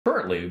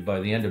Currently,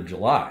 by the end of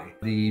July,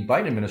 the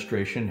Biden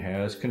administration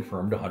has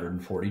confirmed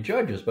 140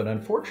 judges, but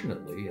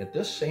unfortunately, at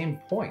this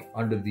same point,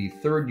 under the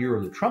third year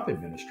of the Trump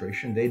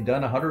administration, they'd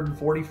done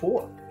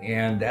 144.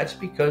 And that's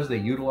because they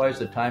utilized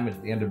the time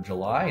at the end of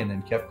July and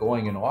then kept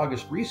going in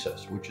August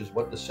recess, which is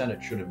what the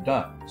Senate should have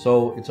done.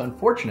 So it's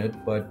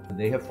unfortunate, but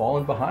they have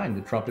fallen behind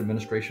the Trump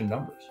administration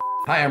numbers.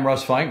 Hi, I'm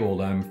Russ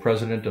Feingold. I'm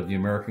president of the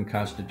American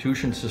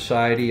Constitution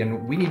Society,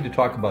 and we need to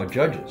talk about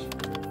judges.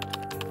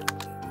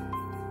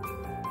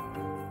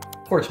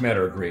 Courts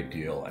matter a great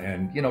deal.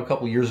 And, a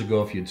couple of years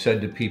ago, if you'd said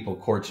to people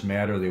courts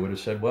matter, they would have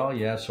said, well,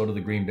 yeah, so do the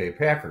Green Bay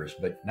Packers.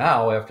 But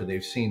now, after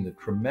they've seen the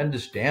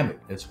tremendous damage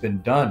that's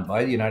been done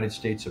by the United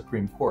States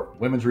Supreme Court,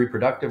 women's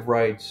reproductive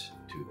rights,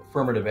 to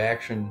affirmative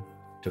action,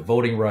 to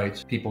voting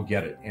rights, people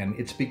get it. And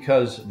it's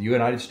because the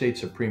United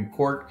States Supreme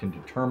Court can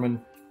determine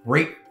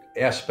great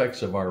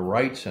aspects of our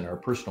rights and our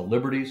personal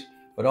liberties,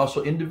 but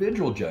also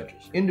individual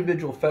judges,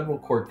 individual federal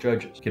court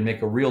judges can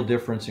make a real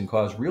difference and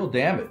cause real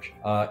damage,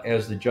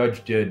 as the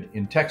judge did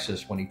in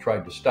Texas when he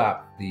tried to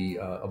stop the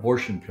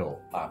abortion pill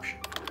option.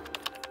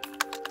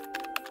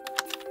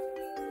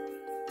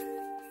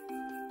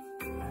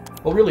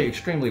 Well, really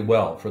extremely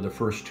well for the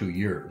first 2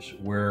 years,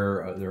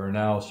 where there are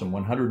now some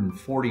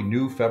 140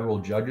 new federal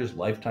judges,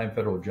 lifetime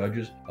federal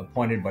judges,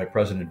 appointed by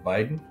President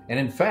Biden. And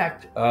in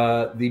fact,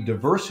 the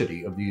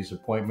diversity of these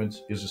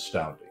appointments is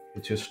astounding.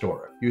 It's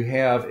historic. You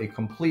have a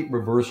complete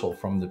reversal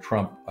from the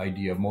Trump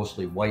idea of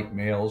mostly white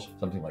males.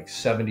 Something like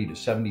 70 to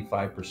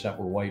 75%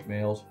 were white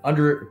males.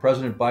 Under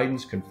President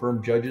Biden's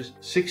confirmed judges,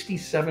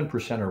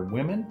 67% are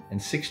women and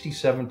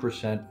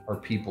 67% are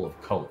people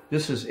of color.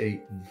 This is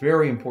a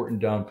very important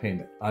down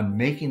payment on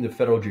making the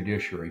federal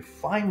judiciary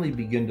finally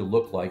begin to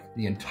look like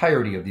the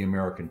entirety of the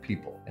American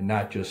people and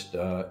not just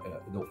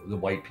the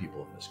white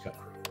people in this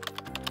country.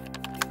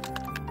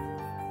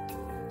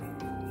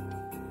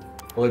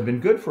 Well, it's been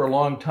good for a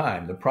long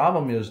time. The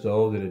problem is,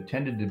 though, that it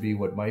tended to be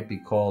what might be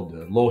called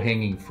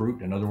low-hanging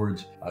fruit. In other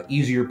words,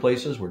 easier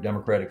places where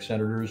Democratic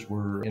senators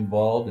were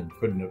involved and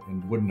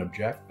wouldn't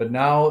object. But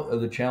now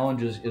the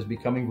challenge is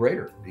becoming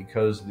greater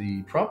because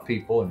the Trump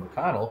people and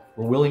McConnell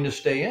were willing to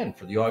stay in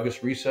for the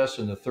August recess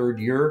in the third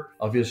year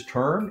of his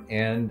term.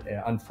 And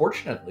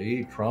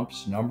unfortunately,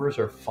 Trump's numbers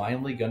are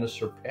finally going to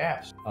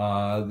surpass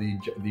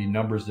the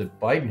numbers that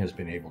Biden has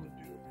been able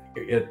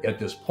to do at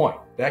this point.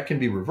 That can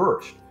be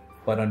reversed.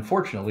 But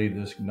unfortunately,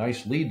 this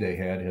nice lead they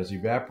had has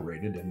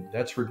evaporated, and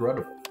that's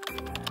regrettable.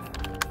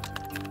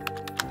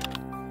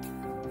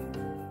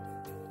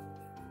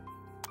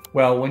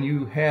 Well, when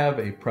you have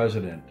a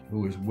president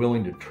who is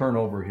willing to turn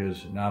over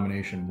his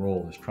nomination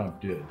role, as Trump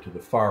did, to the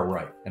far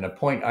right, and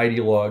appoint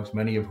ideologues,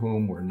 many of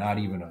whom were not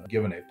even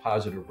given a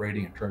positive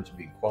rating in terms of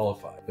being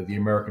qualified by the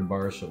American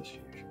Bar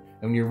Association,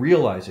 and when you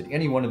realize that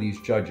any one of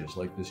these judges,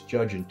 like this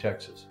judge in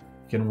Texas,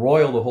 can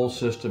roil the whole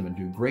system and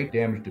do great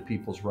damage to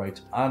people's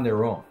rights on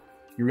their own,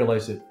 you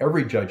realize that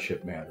every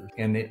judgeship matters,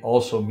 and it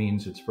also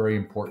means it's very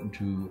important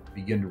to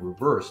begin to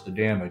reverse the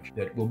damage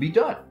that will be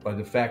done by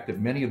the fact that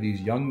many of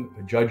these young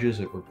judges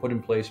that were put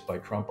in place by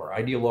Trump are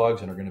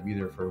ideologues and are going to be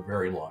there for a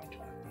very long time.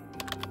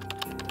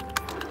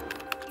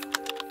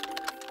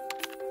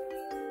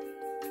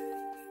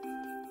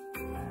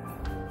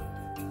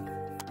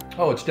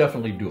 Oh, it's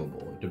definitely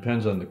doable. It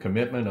depends on the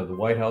commitment of the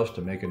White House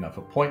to make enough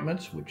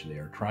appointments, which they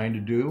are trying to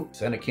do. The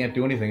Senate can't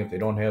do anything if they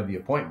don't have the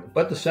appointment.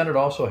 But the Senate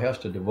also has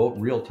to devote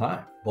real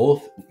time,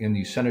 both in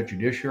the Senate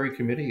Judiciary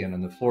Committee and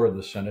on the floor of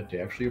the Senate, to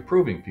actually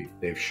approving people.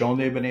 They've shown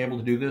they've been able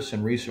to do this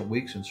in recent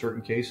weeks in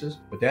certain cases,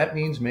 but that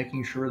means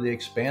making sure they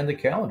expand the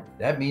calendar.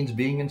 That means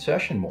being in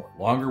session more,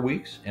 longer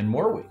weeks and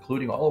more weeks,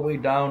 including all the way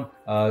down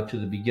to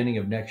the beginning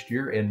of next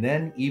year and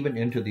then even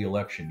into the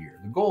election year.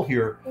 The goal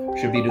here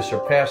should be to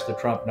surpass the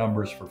Trump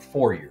numbers for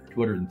 4 years,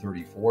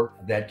 234.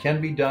 That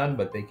can be done,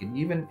 but they can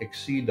even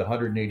exceed the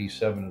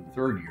 187 of the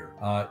third year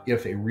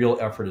if a real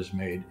effort is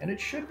made. And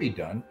it should be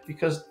done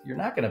because you're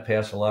not going to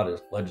pass a lot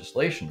of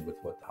legislation with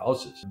what the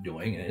House is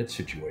doing in its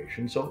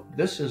situation. So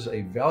this is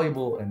a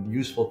valuable and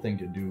useful thing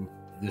to do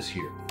this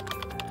year.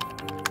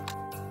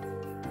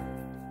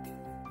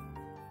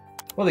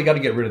 Well, they got to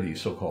get rid of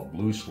these so-called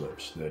blue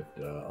slips that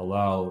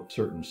allow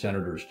certain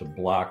senators to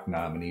block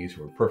nominees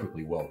who are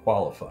perfectly well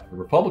qualified. The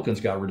Republicans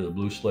got rid of the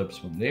blue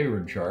slips when they were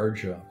in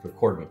charge for the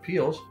Court of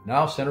Appeals.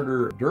 Now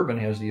Senator Durbin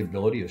has the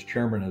ability as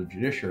chairman of the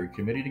Judiciary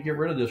Committee to get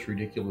rid of this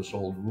ridiculous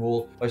old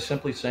rule by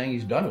simply saying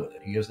he's done with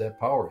it. He has that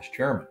power as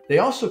chairman. They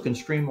also can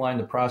streamline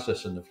the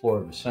process in the floor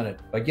of the Senate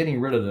by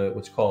getting rid of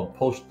what's called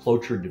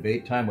post-cloture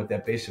debate time. What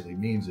that basically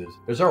means is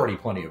there's already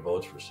plenty of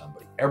votes for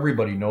somebody.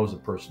 Everybody knows the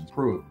person's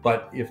proved.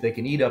 But if they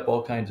can eat up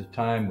all kinds of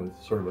time with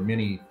sort of a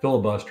mini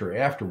filibuster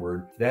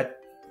afterward, that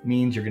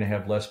means you're going to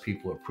have less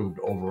people approved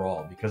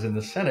overall. Because in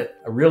the Senate,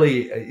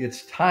 really,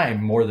 it's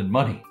time more than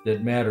money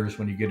that matters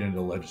when you get into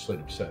the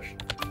legislative session.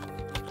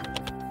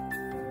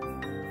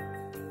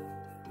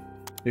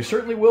 They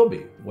certainly will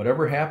be,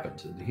 whatever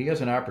happens. He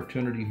has an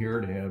opportunity here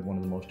to have one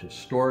of the most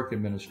historic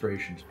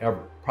administrations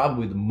ever,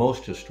 probably the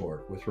most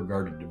historic with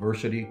regard to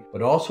diversity,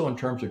 but also in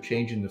terms of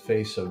changing the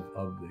face of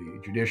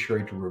the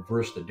judiciary to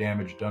reverse the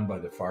damage done by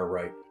the far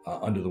right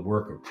under the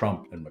work of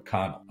Trump and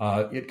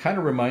McConnell. It kind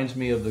of reminds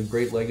me of the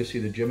great legacy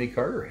that Jimmy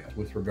Carter had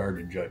with regard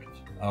to judges,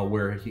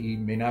 where he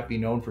may not be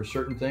known for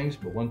certain things,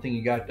 but one thing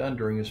he got done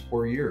during his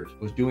 4 years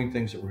was doing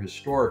things that were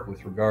historic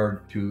with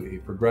regard to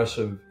a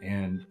progressive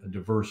and a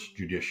diverse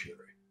judiciary.